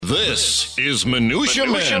This is Minutia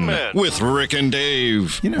Men with Rick and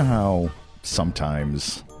Dave. You know how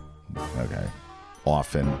sometimes,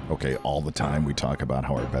 often, all the time we talk about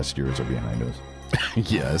how our best years are behind us?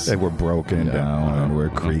 Yes. And we're broken down and we're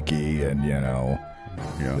creaky and,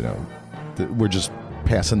 we're just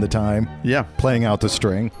passing the time. Yeah. Playing out the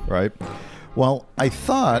string, right? Well, I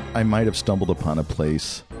thought I might have stumbled upon a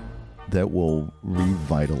place that will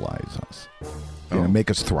revitalize us.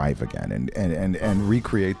 Make us thrive again and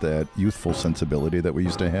recreate that youthful sensibility that we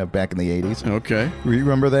used to have back in the 80s. Okay.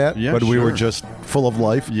 Remember that? Yeah, But we sure. were just full of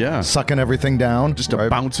life. Yeah. Sucking everything down. Just a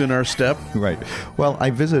bounce in our step. Right. Well, I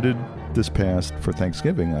visited for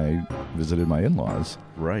Thanksgiving, I visited my in-laws.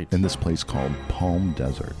 Right. In this place called Palm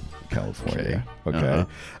Desert, California. Okay.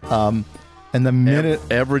 And the minute...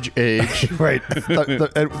 Average age. Right.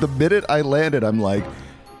 The minute I landed, I'm like...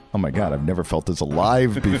 Oh my God! I've never felt this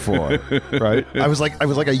alive before, right? I was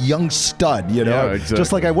like a young stud, Yeah, exactly.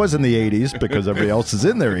 just like I was in the '80s because everybody else is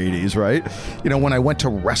in their '80s, right? When I went to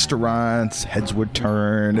restaurants, heads would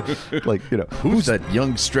turn, Who's that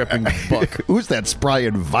young strapping buck? who's that spry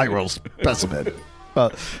and viral specimen?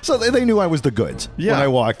 So they knew I was the goods when I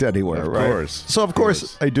walked anywhere, Of right? course. So of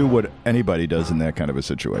course I do what anybody does in that kind of a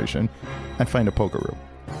situation. I find a poker room.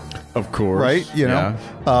 Of course. Right? Yeah.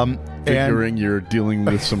 Figuring you're dealing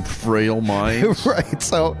with some frail minds. Right.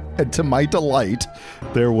 So, and to my delight,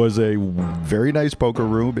 there was a very nice poker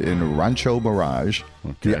room in Rancho Mirage,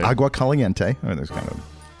 the Agua Caliente. There's kind of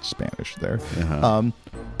Spanish there. Uh-huh.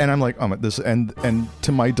 And I'm like, this, and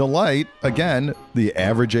to my delight, again, the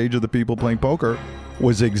average age of the people playing poker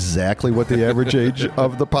was exactly what the average age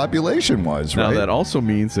of the population was, right? Now, that also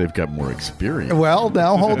means they've got more experience. Well,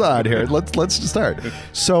 now hold on here. Let's just start.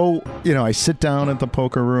 So, I sit down at the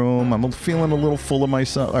poker room. I'm feeling a little full of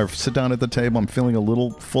myself. Or sit down at the table. I'm feeling a little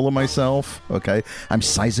full of myself. Okay, I'm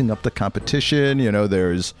sizing up the competition.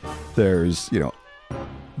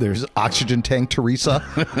 There's Oxygen Tank Teresa.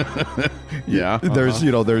 Yeah.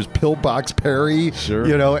 There's Pillbox Perry.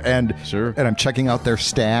 Sure. And Sure. And I'm checking out their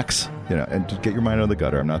stacks. And just get your mind out of the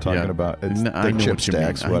gutter. I'm not talking about I know chip what you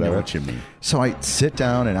stacks, mean. whatever. I know what you mean. So I sit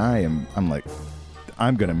down and I'm like,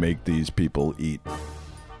 I'm going to make these people eat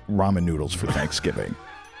ramen noodles for Thanksgiving.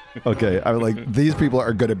 Okay. I'm like, these people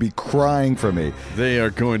are going to be crying for me. They are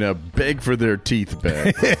going to beg for their teeth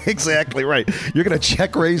back. Exactly right. You're going to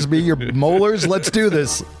check raise me your molars? Let's do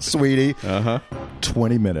this, sweetie.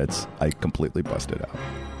 20 minutes. I completely busted out.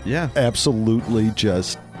 Yeah. Absolutely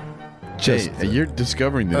just Hey, you're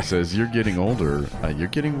discovering this as you're getting older. You're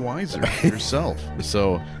getting wiser yourself.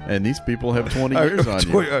 So, and these people have 20 years on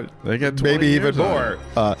you. They got 20 maybe years even on more.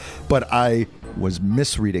 you. But I was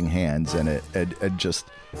misreading hands, and it just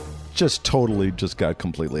totally just got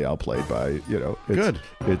completely outplayed by Good.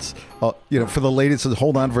 It's for the lady, says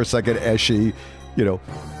hold on for a second as she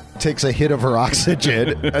takes a hit of her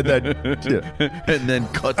oxygen and then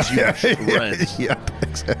cuts you to shreds. Yep,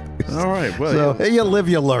 exactly. All right. Well, So hey, you live,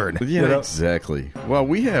 you learn. Yeah, exactly. Well,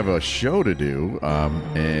 we have a show to do,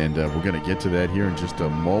 and we're going to get to that here in just a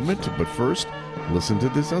moment. But first, listen to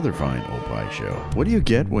this other fine Opie show. What do you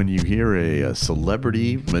get when you hear a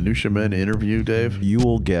celebrity Minutia Men interview, Dave? You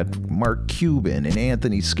will get Mark Cuban and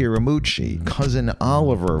Anthony Scaramucci, Cousin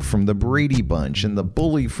Oliver from the Brady Bunch, and the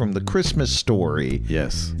bully from The Christmas Story.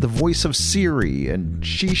 Yes. The voice of Siri and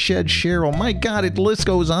She Shed Cheryl. My God, the list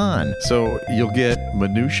goes on. So you'll get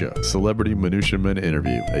Minutia, Celebrity Minutia Men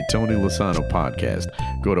Interview, a Tony Lasano podcast.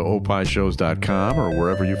 Go to opishows.com or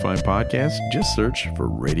wherever you find podcasts. Just search for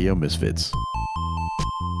Radio Misfits.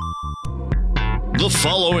 The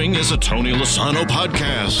following is a Tony Lasano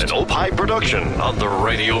podcast, an Opie production on the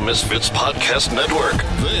Radio Misfits Podcast Network.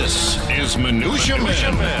 This is Minutia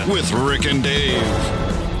Men with Rick and Dave.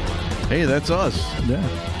 Hey, that's us. Yeah.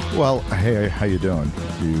 Well, hey, how you doing?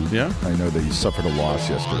 Yeah? I know that you suffered a loss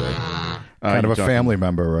yesterday. Kind you of a family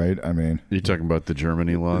member, right? I mean, you talking about the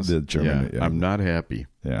Germany loss? The Germany, yeah. I'm not happy.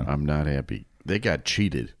 Yeah. I'm not happy. They got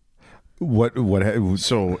cheated. what?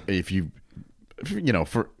 So if you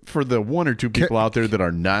for the one or two people out there that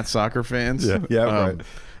are not soccer fans, right.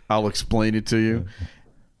 I'll explain it to you.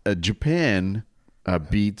 Japan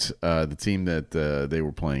beat the team that they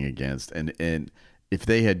were playing against, and if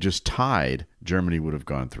they had just tied, Germany would have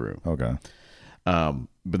gone through. Okay.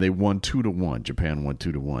 But they won 2-1. Japan won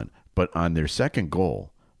 2-1. But on their second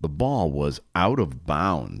goal, the ball was out of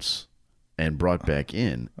bounds and brought back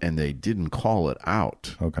in, and they didn't call it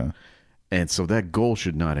out. Okay. And so that goal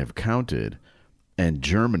should not have counted. And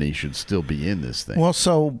Germany should still be in this thing.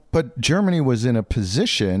 Well, but Germany was in a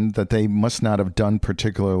position that they must not have done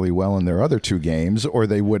particularly well in their other two games, or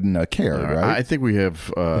they wouldn't have cared, right? I think we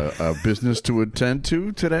have a business to attend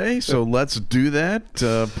to today, so let's do that,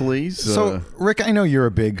 please. So, Rick, I know you're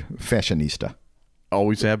a big fashionista.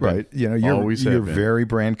 Always have been. Right. You know, you're very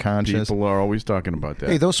brand conscious. People are always talking about that.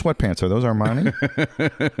 Hey, those sweatpants, are those Armani?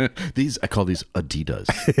 I call these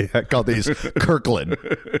Adidas. I call these Kirkland.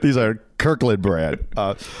 These are Kirkland brand.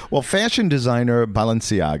 Well, fashion designer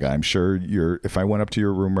Balenciaga, I'm sure if I went up to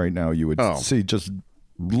your room right now, you would see just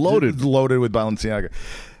loaded with Balenciaga.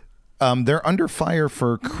 They're under fire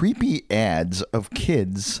for creepy ads of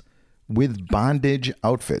kids with bondage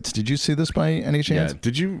outfits. Did you see this by any chance? Yeah.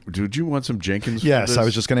 Did you want some Jenkins? Yes, for this? I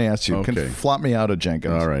was just going to ask you. Okay. Flop me out of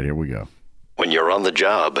Jenkins. All right, here we go. When you're on the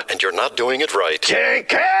job and you're not doing it right.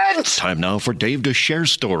 Jenkins! Time now for Dave to share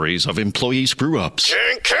stories of employee screw-ups.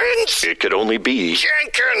 Jenkins! It could only be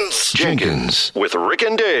Jenkins with Rick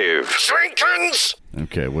and Dave. Jenkins!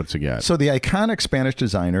 Okay, what's he got? So the iconic Spanish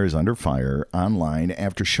designer is under fire online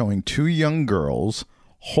after showing two young girls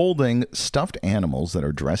holding stuffed animals that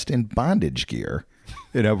are dressed in bondage gear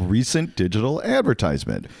in a recent digital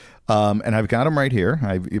advertisement. And I've got them right here.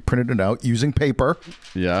 I've printed it out using paper.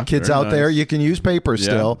 Yeah. Kids out there, you can use paper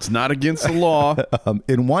still. It's not against the law.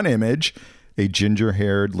 In one image, a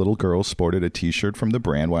ginger-haired little girl sported a T-shirt from the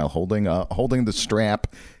brand while holding the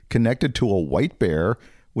strap connected to a white bear,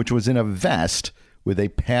 which was in a vest with a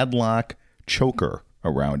padlock choker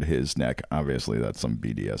around his neck. Obviously, that's some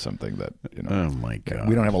BDS, something that, Oh, my God.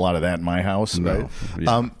 we don't have a lot of that in my house. No. Right?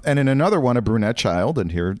 Yeah. And in another one, a brunette child,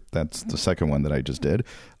 and here, that's the second one that I just did.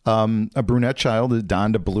 A brunette child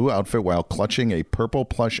donned a blue outfit while clutching a purple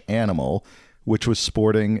plush animal, which was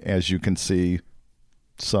sporting, as you can see,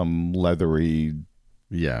 some leathery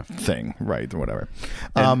thing, right, or whatever.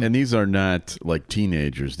 And these are not like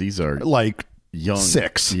teenagers. These are like young.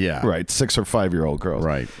 6. Yeah. Right, 6 or 5-year-old girls.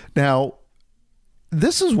 Right. Now,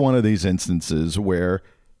 this is one of these instances where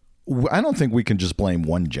I don't think we can just blame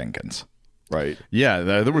one Jenkins, right? Yeah,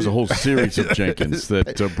 there was a whole series of Jenkins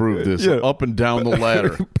that proved this up and down the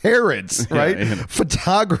ladder. Parents, right? Yeah.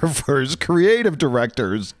 Photographers, creative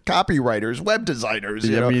directors, copywriters, web designers.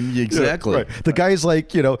 I mean, exactly. Right. The guy's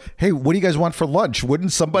like, hey, what do you guys want for lunch?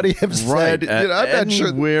 Wouldn't somebody have said, I'm not sure.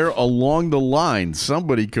 Anywhere along the line,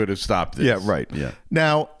 somebody could have stopped this. Yeah, right. Yeah.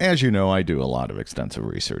 Now, as you know, I do a lot of extensive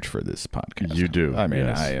research for this podcast. You do. I mean,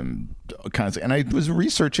 yes. I am constantly, and I was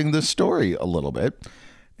researching this story a little bit,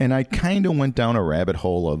 and I kind of went down a rabbit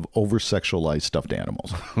hole of over-sexualized stuffed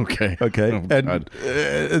animals. Okay. Okay. Oh, And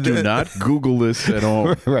do not Google this at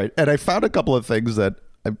home. Right. And I found a couple of things that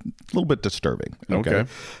are a little bit disturbing. Okay.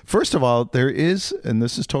 First of all, there is, and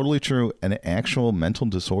this is totally true, an actual mental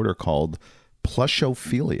disorder called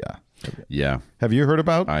plushophilia. Yeah. Have you heard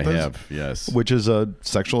about I this? have, yes. Which is a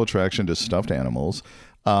sexual attraction to stuffed animals.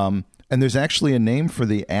 And there's actually a name for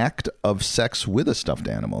the act of sex with a stuffed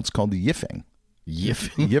animal. It's called yiffing.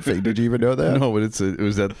 Yiffing. Did you even know that? No, but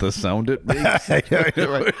was that the sound it makes?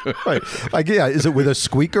 right. Like, yeah, is it with a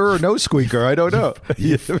squeaker or no squeaker? I don't know.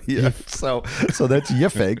 Yeah. So that's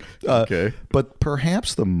yiffing. Okay. But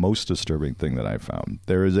perhaps the most disturbing thing that I found,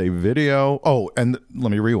 there is a video. Oh, and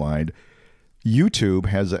let me rewind. YouTube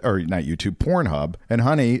has, or not YouTube, Pornhub, and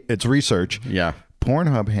honey, it's research. Yeah.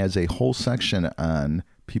 Pornhub has a whole section on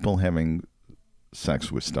people having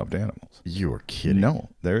sex with stuffed animals. You're kidding. No,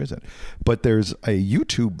 there isn't. But there's a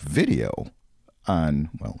YouTube video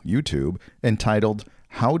on, YouTube entitled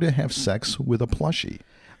How to Have Sex with a Plushie.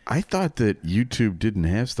 I thought that YouTube didn't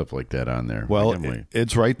have stuff like that on there. Well,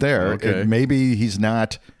 it's right there. Okay. Maybe he's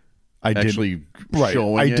not actually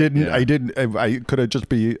showing I it? didn't. Yeah. I didn't. I could have just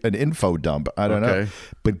be an info dump. I don't know. Okay.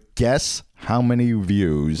 But guess how many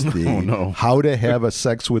views the How to Have a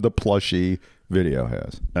Sex with a Plushie video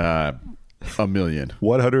has? 1 million.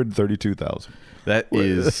 132,000. That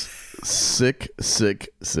is sick.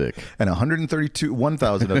 And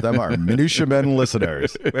 1,000 of them are Minutia Men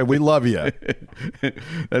listeners. And we love you.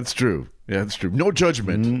 That's true. Yeah, that's true. No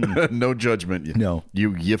judgment. No judgment. No.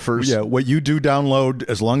 You yiffers. Yeah, what you do download,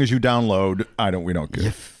 as long as you download, we don't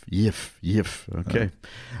care. Yiff. Okay.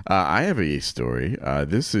 I have a story.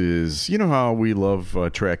 This is, you know how we love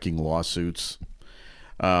tracking lawsuits?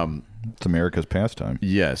 It's America's pastime.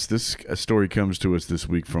 Yes. This story comes to us this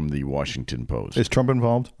week from the Washington Post. Is Trump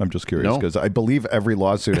involved? I'm just curious No. because I believe every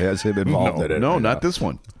lawsuit has him involved in it. No, not this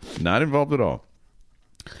one. Not involved at all.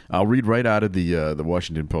 I'll read right out of the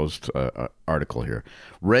Washington Post article here.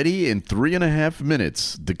 Ready in 3.5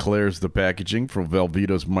 minutes, declares the packaging for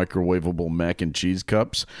Velveeta's microwavable mac and cheese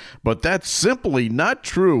cups. But that's simply not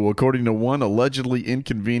true, according to one allegedly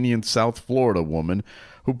inconvenient South Florida woman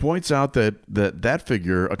who points out that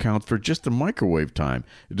figure accounts for just the microwave time.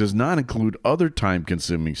 It does not include other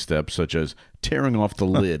time-consuming steps such as tearing off the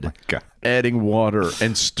lid, adding water,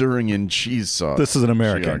 and stirring in cheese sauce. This is an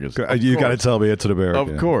American. You got to tell me it's an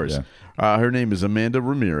American. Of course. Yeah. Her name is Amanda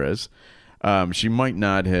Ramirez. She might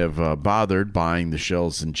not have bothered buying the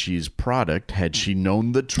shells and cheese product had she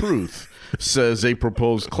known the truth, says a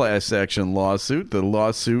proposed class action lawsuit. The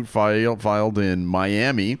lawsuit filed in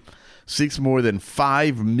Miami seeks more than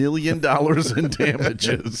 $5 million in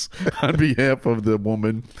damages on behalf of the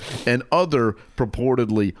woman and other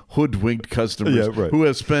purportedly hoodwinked customers who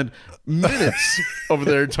have spent minutes of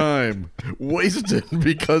their time wasted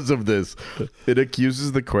because of this. It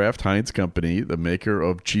accuses the Kraft Heinz Company, the maker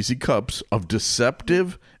of cheesy cups, of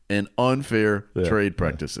deceptive and unfair trade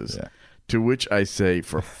practices. To which I say,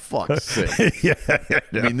 for fuck's sake. I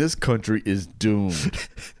mean, this country is doomed.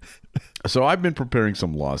 So I've been preparing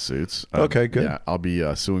some lawsuits. Okay, good. Yeah, I'll be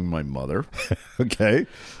suing my mother. Okay.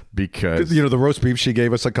 Because the roast beef she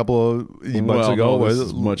gave us a couple of months ago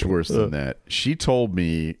was much worse than that. She told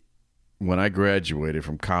me when I graduated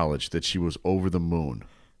from college that she was over the moon.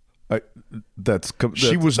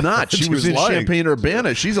 She was not. She was in lying.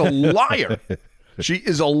 Champaign-Urbana. She's a liar. She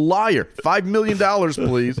is a liar. $5 million,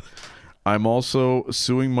 please. I'm also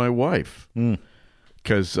suing my wife.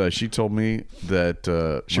 Because she told me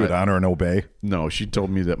that... she would honor and obey? No, she told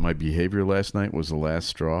me that my behavior last night was the last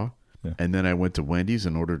straw. Yeah. And then I went to Wendy's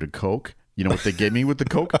and ordered a Coke. You know what they gave me with the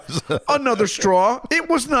Coke? Another straw. It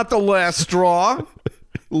was not the last straw.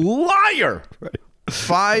 Liar. Right.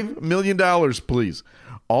 $5 million, please.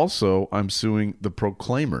 Also, I'm suing the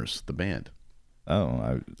Proclaimers, the band.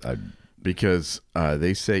 Oh, because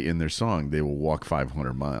they say in their song they will walk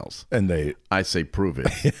 500 miles. And I say prove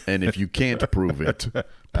it. And if you can't prove it,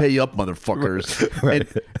 pay up, motherfuckers. Right.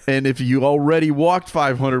 And if you already walked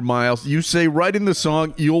 500 miles, you say right in the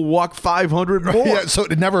song you'll walk 500 more. Yeah, so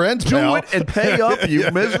it never ends, Do pal. it and pay up, you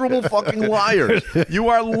miserable fucking liars. You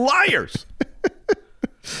are liars.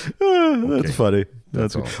 That's funny.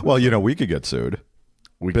 That's all. Well, we could get sued.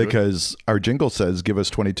 Because our jingle says give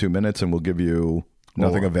us 22 minutes and we'll give you...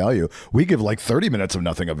 nothing of value. We give like 30 minutes of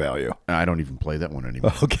nothing of value. I don't even play that one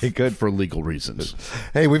anymore. Okay, good. For legal reasons.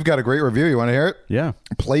 Hey, we've got a great review. You want to hear it? Yeah.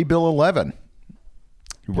 Playbill 11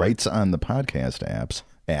 writes on the podcast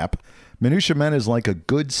app, Minutia Men is like a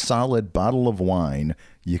good solid bottle of wine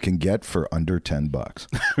you can get for under $10.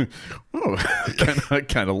 I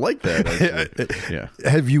kind of like that. Yeah.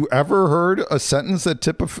 Have you ever heard a sentence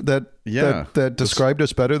that described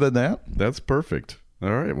us better than that? That's perfect. All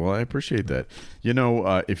right. Well, I appreciate that.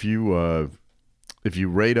 If you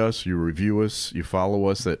rate us, you review us, you follow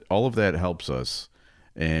us, all of that helps us,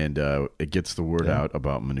 and it gets the word out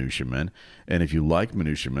about Minutia Men. And if you like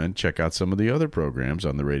Minutia Men, check out some of the other programs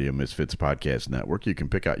on the Radio Misfits Podcast Network. You can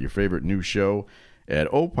pick out your favorite new show at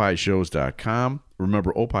opishows.com.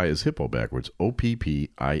 Remember, Opie is hippo backwards.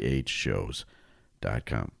 OPPIH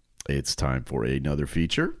shows.com. It's time for another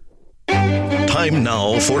feature. Time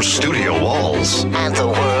now for Studio Walls. And the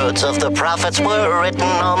words of the prophets were written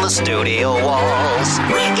on the studio walls.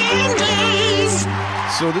 Rick and Dave.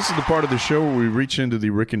 So this is the part of the show where we reach into the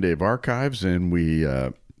Rick and Dave archives and we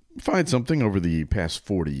find something over the past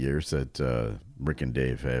 40 years that Rick and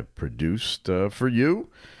Dave have produced for you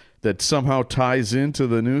that somehow ties into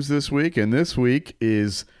the news this week. And this week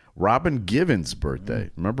is Robin Givens'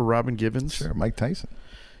 birthday. Remember Robin Givens? Sure, Mike Tyson.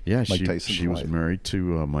 Yeah, she was married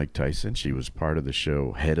to Mike Tyson. She was part of the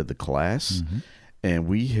show Head of the Class. Mm-hmm. And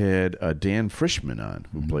we had Dan Frischman on,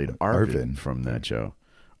 who played Arvid from that show.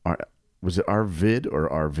 Was it Arvid or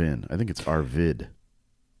Arvin? I think it's Arvid.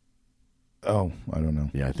 Oh, I don't know.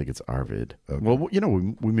 Yeah, I think it's Arvid. Okay. Well,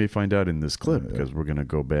 we may find out in this clip because we're going to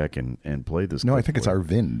go back and play this clip. No, I think it's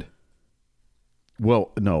Arvind.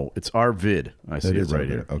 Well, no, it's Arvid. I see it right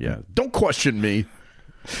here. Okay. Yeah. Don't question me.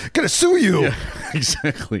 Gonna sue you. Yeah,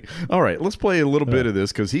 exactly. All right, let's play a little bit of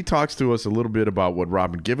this because he talks to us a little bit about what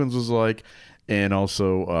Robin Givens was like and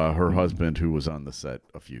also her husband who was on the set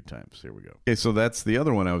a few times. Here we go. Okay, so that's the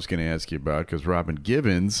other one I was going to ask you about because Robin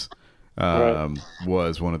Givens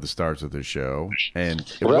was one of the stars of the show. And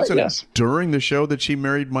it wasn't during the show that she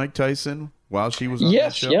married Mike Tyson while she was on the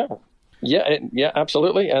show? Yeah,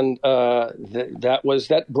 absolutely. And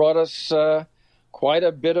that brought us quite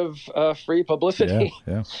a bit of free publicity.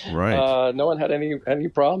 Yeah. Right. No one had any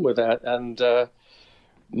problem with that. And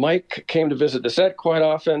Mike came to visit the set quite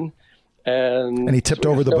often. And he tipped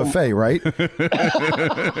over the buffet, right?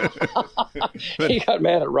 He got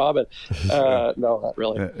mad at Robin. No, not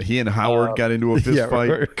really. He and Howard got into a fist fight.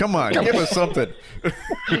 Right. Come on, give us something.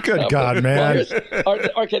 Good God, man.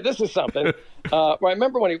 Okay, this is something. I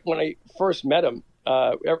remember when I first met him,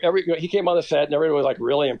 he came on the set and everyone was like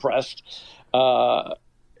really impressed.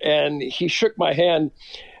 And he shook my hand,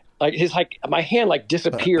 my hand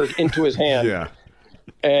disappeared into his hand. Yeah.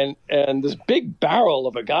 And this big barrel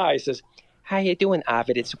of a guy says, "How you doing,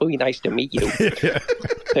 Arvid? It's really nice to meet you.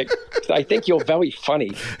 I think you're very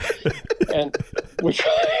funny," and which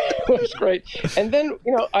was great. And then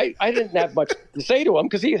I didn't have much to say to him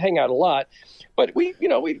because he'd hang out a lot, but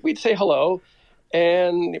we'd say hello.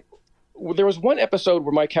 And there was one episode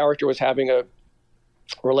where my character was having a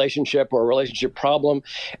relationship problem,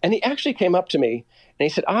 and he actually came up to me. And he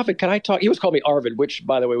said, "Arvid, can I talk?" He was calling me Arvid, which,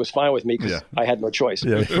 by the way, was fine with me because I had no choice.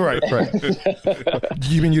 Yeah, right.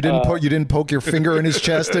 You mean you didn't poke your finger in his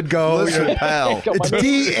chest and go, "Listen, pal, it's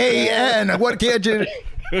Dan. What can't you?"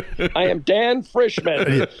 I am Dan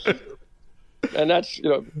Frischman, and that's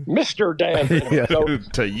Mr. Dan.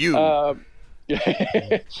 To you.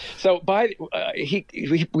 So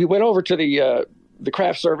we went over to the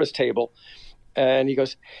craft service table, and he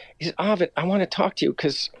said, "Arvid, I want to talk to you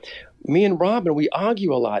because me and Robin, we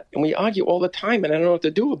argue a lot, and we argue all the time, and I don't know what to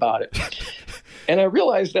do about it." And I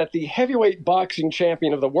realized that the heavyweight boxing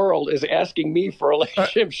champion of the world is asking me for a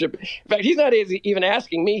relationship. In fact, he's not even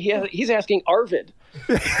asking me. He's asking Arvid,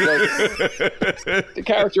 the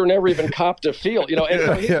character never even copped a field. And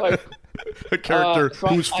so he's like, a character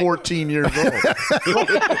who's 14 years old.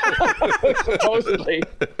 Supposedly.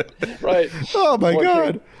 Right. Oh, my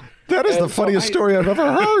God. That is the funniest story I've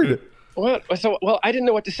ever heard. Well, I didn't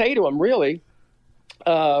know what to say to him, really,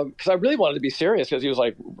 because I really wanted to be serious because he was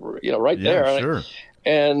right there. Sure.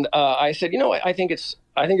 And I said, I think it's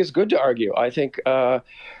good to argue. I think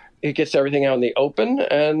it gets everything out in the open,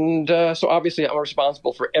 and so obviously I'm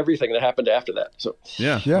responsible for everything that happened after that. So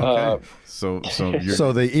okay. So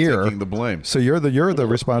you're taking the blame. So you're the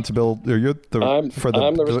responsible. I'm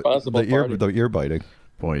the responsible party. The ear biting.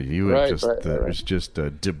 Boy, you have there's just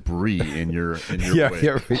debris in your way.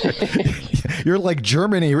 Yeah. You're like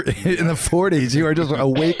Germany in the 40s. You are just a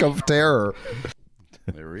wake of terror.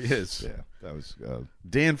 There he is. Yeah, that was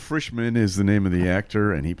Dan Frischman is the name of the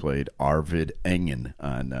actor, and he played Arvid Engen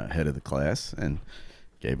on Head of the Class, and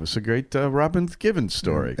gave us a great Robin Givens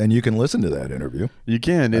story. And you can listen to that interview. You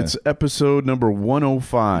can. It's episode number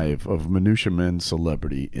 105 of Minutia Men's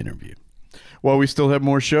Celebrity Interview. Well, we still have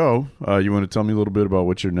more show. You want to tell me a little bit about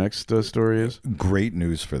what your next story is? Great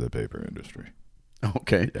news for the paper industry.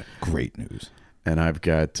 Okay. Yeah, great news. And I've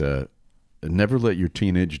got never let your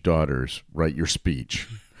teenage daughters write your speech.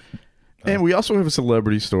 And we also have a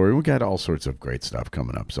celebrity story. We got all sorts of great stuff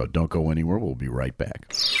coming up, so don't go anywhere. We'll be right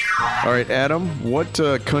back. All right, Adam, what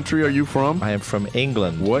country are you from? I am from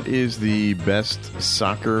England. What is the best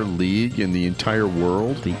soccer league in the entire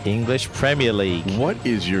world? The English Premier League. What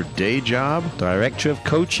is your day job? Director of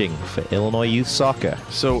Coaching for Illinois Youth Soccer.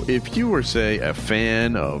 So if you were, say, a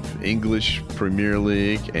fan of English Premier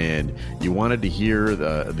League and you wanted to hear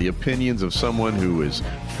the opinions of someone who is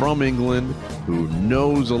from England, who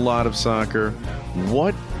knows a lot of soccer,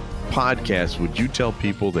 what podcast would you tell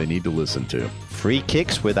people they need to listen to? Free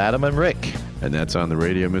Kicks with Adam and Rick. And that's on the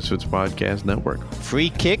Radio Misfits Podcast Network. Free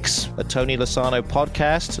Kicks, a Tony Lasano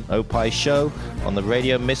podcast, an Opie show on the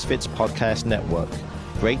Radio Misfits Podcast Network.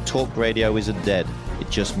 Great talk radio isn't dead. It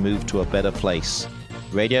just moved to a better place.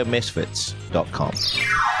 RadioMisfits.com.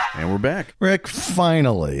 And we're back. Rick,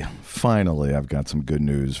 finally, I've got some good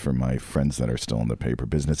news for my friends that are still in the paper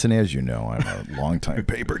business. And as you know, I'm a longtime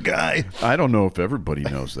paper guy. I don't know if everybody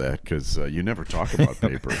knows that because you never talk about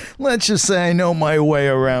paper. Let's just say I know my way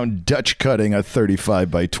around Dutch cutting a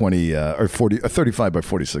 35 by 20 or 40, a 35 by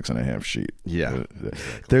 46 and a half sheet. Yeah.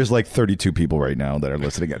 There's like 32 people right now that are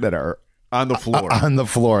listening that are on the floor. On the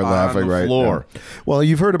floor laughing right now. Well,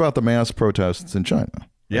 you've heard about the mass protests in China.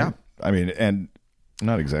 Yeah. Right? I mean, and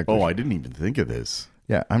not exactly. Oh, I didn't even think of this.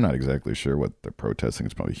 Yeah, I'm not exactly sure what they're protesting.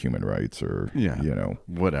 It's probably human rights or,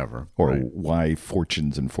 whatever. Or why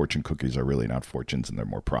fortunes and fortune cookies are really not fortunes and they're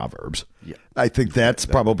more proverbs. Yeah. I think that's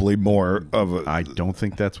probably more of a... I don't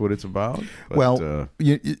think that's what it's about. But, well,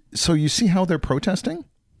 so you see how they're protesting?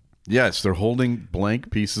 Yes, they're holding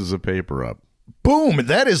blank pieces of paper up. Boom!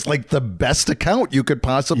 That is like the best account you could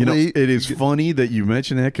possibly... it is funny that you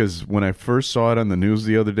mentioned that because when I first saw it on the news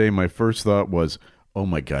the other day, my first thought was, oh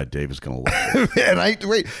my God, Dave is going to love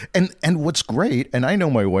it. And what's great, and I know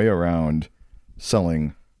my way around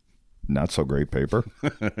selling not so great paper.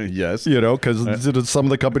 Yes. Because some of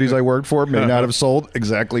the companies I worked for may not have sold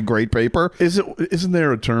exactly great paper. Isn't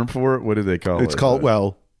there a term for it? What do they call it? It's called,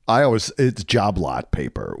 it's job lot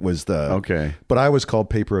paper was the. Okay. But I was called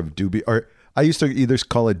paper of dubious, or I used to either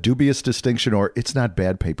call it dubious distinction or it's not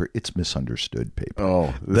bad paper, it's misunderstood paper.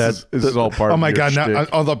 Oh, this is all part of Oh my your God. shtick. Now,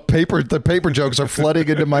 all the paper jokes are flooding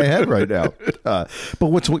into my head right now. But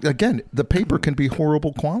the paper can be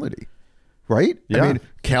horrible quality. Right? Yeah. I mean,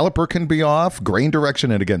 caliper can be off, grain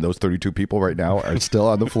direction, and again, those 32 people right now are still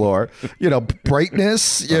on the floor.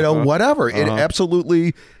 Brightness, whatever. It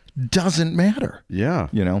absolutely doesn't matter. Yeah.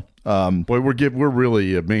 Boy, we're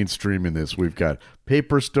really mainstreaming this. We've got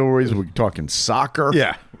paper stories. We're talking soccer.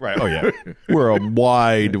 Yeah. Right. Oh, yeah. We're a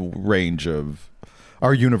wide range of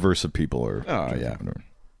our universe of people are. Oh, yeah.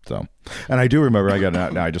 So, and I do remember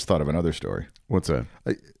now I just thought of another story. What's that?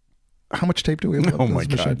 How much tape do we have? Oh my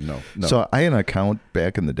God, no. So I had an account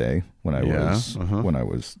back in the day when I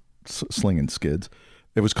was slinging skids.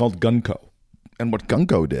 It was called Gunco, and what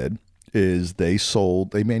Gunco did is they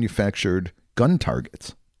manufactured gun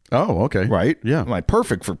targets. Oh, okay. Right? Yeah.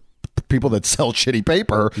 Perfect for people that sell shitty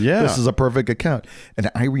paper. Yeah. This is a perfect account.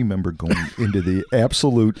 And I remember going into the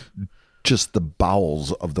absolute, just the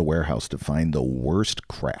bowels of the warehouse to find the worst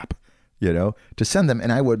crap. To send them,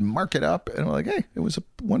 and I would mark it up, and I'm like, hey, it was a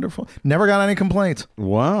wonderful. Never got any complaints.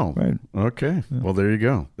 Wow. Right. Okay. Yeah. Well, there you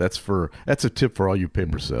go. That's a tip for all you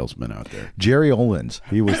paper salesmen out there. Jerry Olins,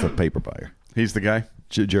 he was the paper buyer. He's the guy.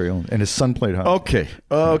 Jerry Olins, and his son played hockey. Okay.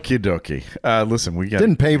 Okie dokie. Listen, we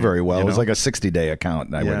didn't pay very well. It was like a 60-day account,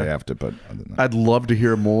 and I would have to put. I'd love to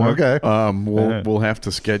hear more. Okay. We'll have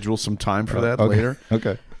to schedule some time for that later.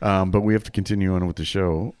 Okay. But we have to continue on with the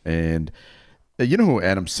show, and. You know who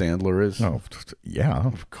Adam Sandler is? Oh, yeah.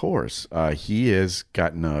 Of course. He has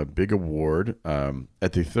gotten a big award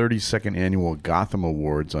at the 32nd Annual Gotham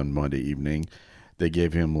Awards on Monday evening. They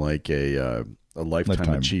gave him like a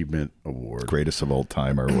Lifetime Achievement Award. Greatest of all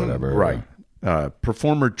time or whatever. Right.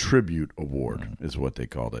 Performer Tribute Award is what they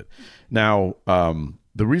called it. Now,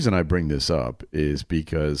 the reason I bring this up is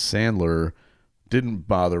because Sandler didn't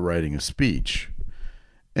bother writing a speech.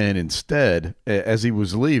 And instead, as he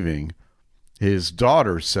was leaving, his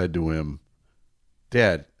daughter said to him,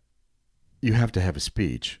 Dad, you have to have a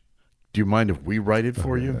speech. Do you mind if we write it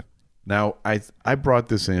for you? Now, I brought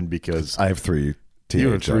this in because I have three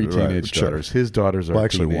teenage teenage daughters. Sure. His daughters are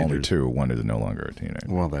actually teenagers. only two. One is no longer a teenager.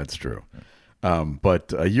 Well, that's true.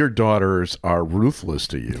 But your daughters are ruthless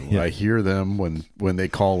to you. Yeah. I hear them when they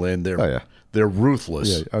call in. They're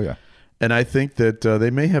ruthless. Yeah. Oh, yeah. And I think that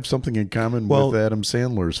they may have something in common with Adam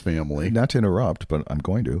Sandler's family. Not to interrupt, but I'm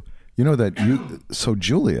going to. You know that so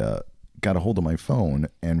Julia got a hold of my phone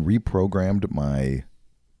and reprogrammed my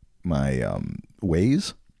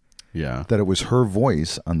Waze. Yeah. That it was her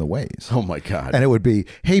voice on the Waze. Oh my God. And it would be,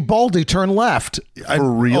 hey Baldy, turn left.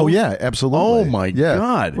 For real? Oh yeah, absolutely. Oh my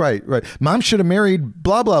God. Right. Mom should have married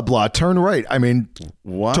blah blah blah. Turn right. I mean,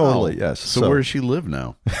 wow. Totally, yes. So where does she live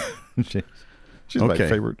now? She's my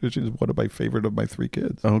favorite. She's one of my favorite of my three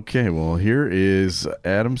kids. Okay, well, here is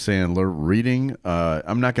Adam Sandler reading.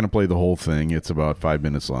 I'm not going to play the whole thing. It's about 5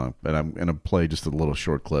 minutes long, but I'm going to play just a little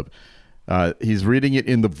short clip. He's reading it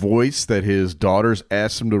in the voice that his daughters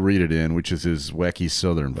asked him to read it in, which is his wacky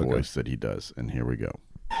Southern voice that he does. And here we go.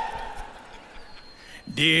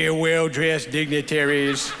 Dear well-dressed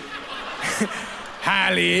dignitaries,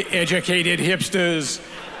 highly educated hipsters,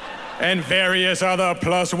 and various other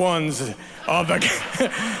plus ones of the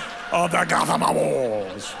Gotham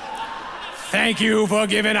Awards. Thank you for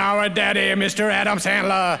giving our daddy, Mr. Adam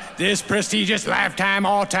Sandler, this prestigious lifetime,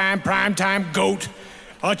 all-time, primetime GOAT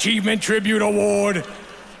Achievement Tribute Award,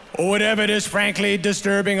 or whatever this frankly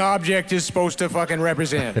disturbing object is supposed to fucking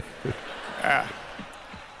represent.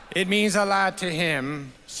 It means a lot to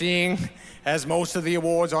him, seeing as most of the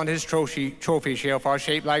awards on his trophy shelf are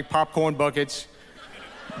shaped like popcorn buckets,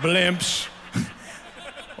 blimps,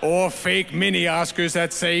 or fake mini Oscars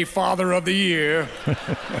that say Father of the Year,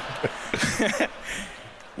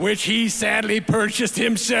 which he sadly purchased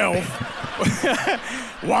himself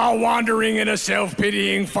while wandering in a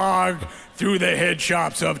self-pitying fog through the head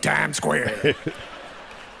shops of Times Square.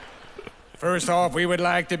 First off, we would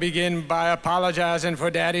like to begin by apologizing for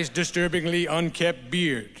Daddy's disturbingly unkept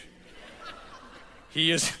beard.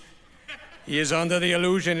 He is under the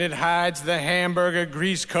illusion it hides the hamburger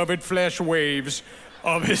grease-covered flesh waves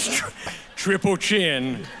of his triple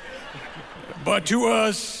chin. But to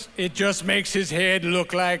us, it just makes his head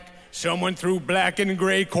look like someone threw black and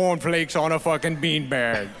gray cornflakes on a fucking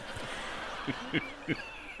beanbag.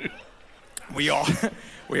 We also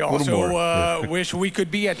wish we could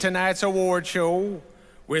be at tonight's award show.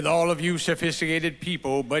 with all of you sophisticated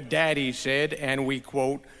people, but Daddy said, and we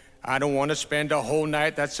quote, I don't want to spend a whole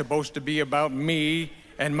night that's supposed to be about me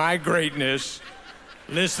and my greatness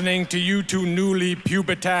listening to you two newly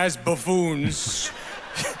pubertized buffoons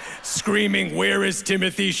screaming, where is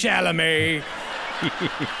Timothy Chalamet?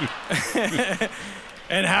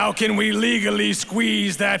 And how can we legally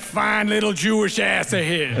squeeze that fine little Jewish ass of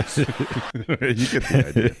his? You get the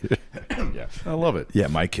idea. Yeah, I love it. Yeah,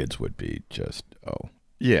 my kids would be just,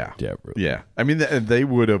 Yeah. Yeah. Yeah. I mean, they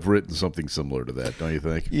would have written something similar to that, don't you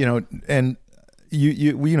think? You know, and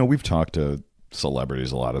you know, we've talked to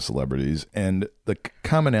celebrities, a lot of celebrities, and the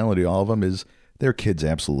commonality, all of them, is their kids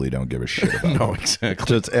absolutely don't give a shit about No, them. exactly.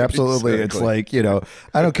 So it's absolutely, Exactly. it's like, you know,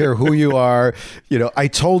 I don't care who you are. You know, I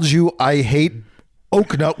told you I hate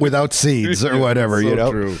oak nut without seeds or whatever, So you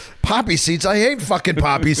know. true. Poppy seeds, I hate fucking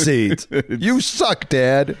poppy seeds. You suck,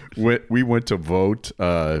 Dad. We went to vote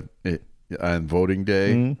on voting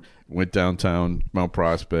day. Went downtown Mount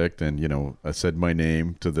Prospect, and you know, I said my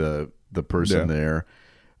name to the person there,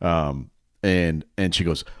 and she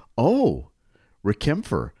goes, "Oh, Rick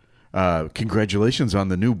Kempfer, congratulations on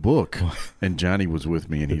the new book." And Johnny was with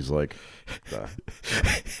me, and he's like,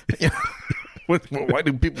 "Why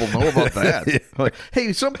do people know about that?" Like,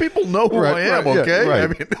 hey, some people know who I am. Right, Okay, yeah, right. I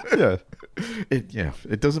mean,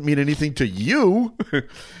 it doesn't mean anything to you.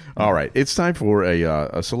 All right, it's time for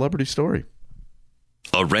a celebrity story.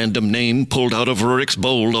 A random name pulled out of Rick's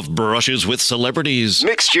bowl of brushes with celebrities.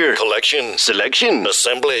 Mixture, collection, selection,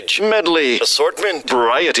 assemblage, medley, assortment,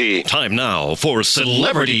 variety. Time now for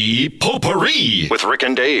Celebrity Potpourri with Rick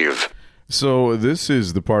and Dave. So this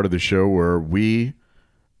is the part of the show where we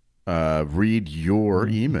read your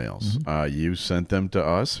emails. You sent them to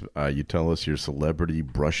us. You tell us your celebrity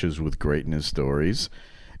brushes with greatness stories,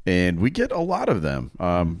 and we get a lot of them.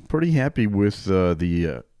 Pretty happy with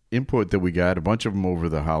the input that we got, a bunch of them over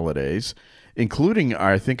the holidays, including,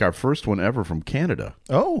 I think, our first one ever from Canada.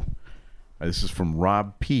 Oh. This is from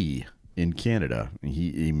Rob P. in Canada.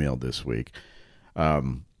 He emailed this week. I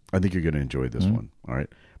think you're going to enjoy this one. All right.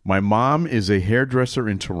 My mom is a hairdresser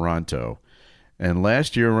in Toronto, and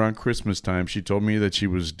last year around Christmas time, she told me that she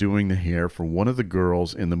was doing the hair for one of the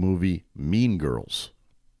girls in the movie Mean Girls.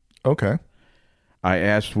 Okay. I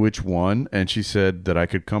asked which one, and she said that I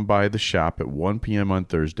could come by the shop at 1 p.m. on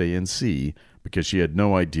Thursday and see, because she had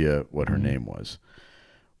no idea what her name was.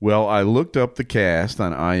 Well, I looked up the cast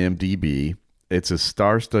on IMDb. It's a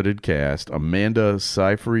star-studded cast. Amanda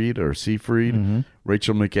Seyfried,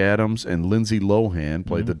 Rachel McAdams, and Lindsay Lohan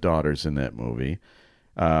played the daughters in that movie.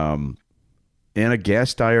 Anna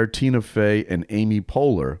Gasteyer, Tina Fey, and Amy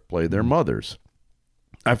Poehler played their mothers.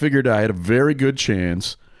 I figured I had a very good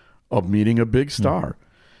chance of meeting a big star.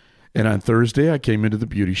 And on Thursday, I came into the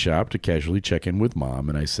beauty shop to casually check in with Mom,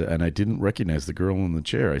 and I said, and I didn't recognize the girl in the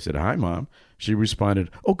chair. I said, "Hi, Mom." She responded,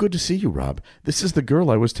 "Oh, good to see you, Rob. This is the girl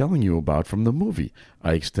I was telling you about from the movie."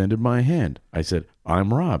 I extended my hand. I said,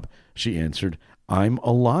 "I'm Rob." She answered, "I'm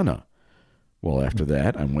Alana." Well, after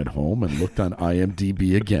that, I went home and looked on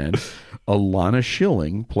IMDb again. Alana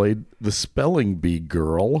Schilling played the spelling bee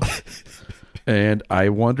girl. And I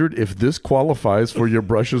wondered if this qualifies for your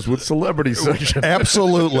brushes with celebrity section.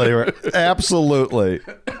 Absolutely. Absolutely.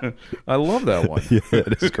 I love that one. Yeah,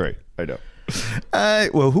 it is great. I know.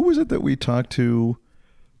 Well, who was it that we talked to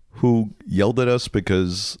who yelled at us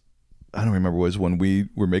because, I don't remember, was when we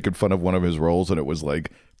were making fun of one of his roles and it was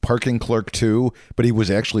like Parking Clerk 2, but he was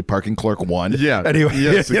actually Parking Clerk 1. Yeah. And he,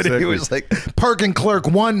 Yes, exactly. he was like, Parking Clerk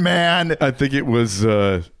 1, man. I think it was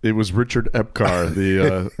Richard Epcar,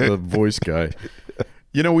 the voice guy.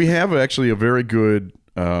 You know, we have actually a very good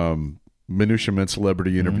Minutia Men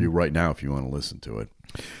celebrity interview right now if you want to listen to it.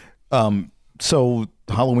 So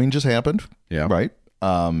Halloween just happened. Yeah. Right?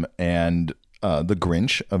 And The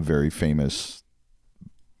Grinch, a very famous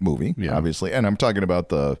movie, obviously. And I'm talking about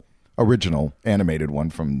the original animated one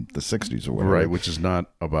from the 60s or whatever. Right, which is not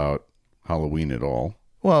about Halloween at all.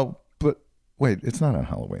 Well, but wait, it's not on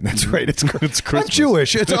Halloween. That's right. It's Christmas. I'm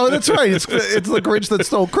Jewish. That's right. It's the Grinch that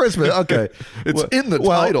stole Christmas. Okay, It's in the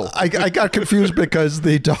title. I got confused because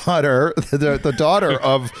the daughter, the daughter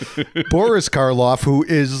of Boris Karloff, who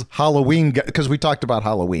is Halloween, because we talked about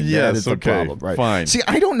Halloween. Yes, that is the okay, problem, right? fine. See,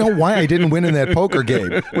 I don't know why I didn't win in that poker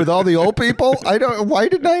game with all the old people. Why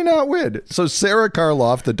did I not win? So Sarah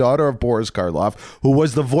Karloff, the daughter of Boris Karloff, who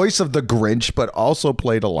was the voice of the Grinch, but also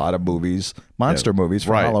played a lot of movies, monster movies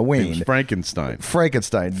for Right. Halloween. It was Frankenstein.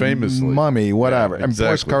 Famously, Mummy, whatever. Yeah, And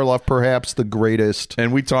Boris exactly. Karloff, perhaps the greatest.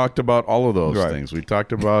 And we talked about all of those Right. things. We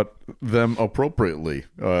talked about them appropriately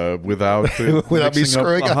without Without me mixing up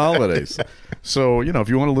screwing the up. holidays. So, you know, if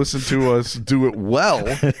you want to listen to us do it well,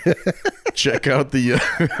 check out the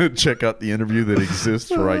interview that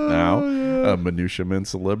exists right now. A Minutia Men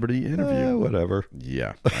celebrity interview. Whatever.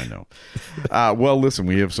 Yeah, I know. Well, listen,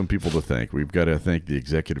 we have some people to thank. We've got to thank the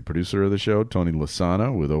executive producer of the show, Tony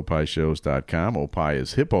Lasano, with opishows.com. Opie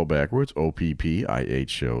is hippo backwards, OPPIH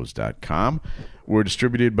shows.com. We're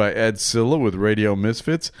distributed by Ed Silla with Radio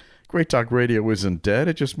Misfits. Great Talk Radio isn't dead.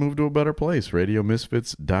 It just moved to a better place,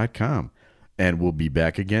 radiomisfits.com. And we'll be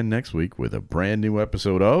back again next week with a brand new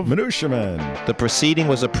episode of Minutia Men. The proceeding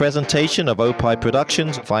was a presentation of Opie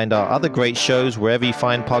Productions. Find our other great shows wherever you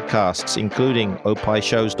find podcasts, including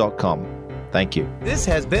opishows.com. Thank you. This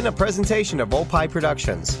has been a presentation of Opie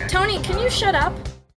Productions. Tony, can you shut up?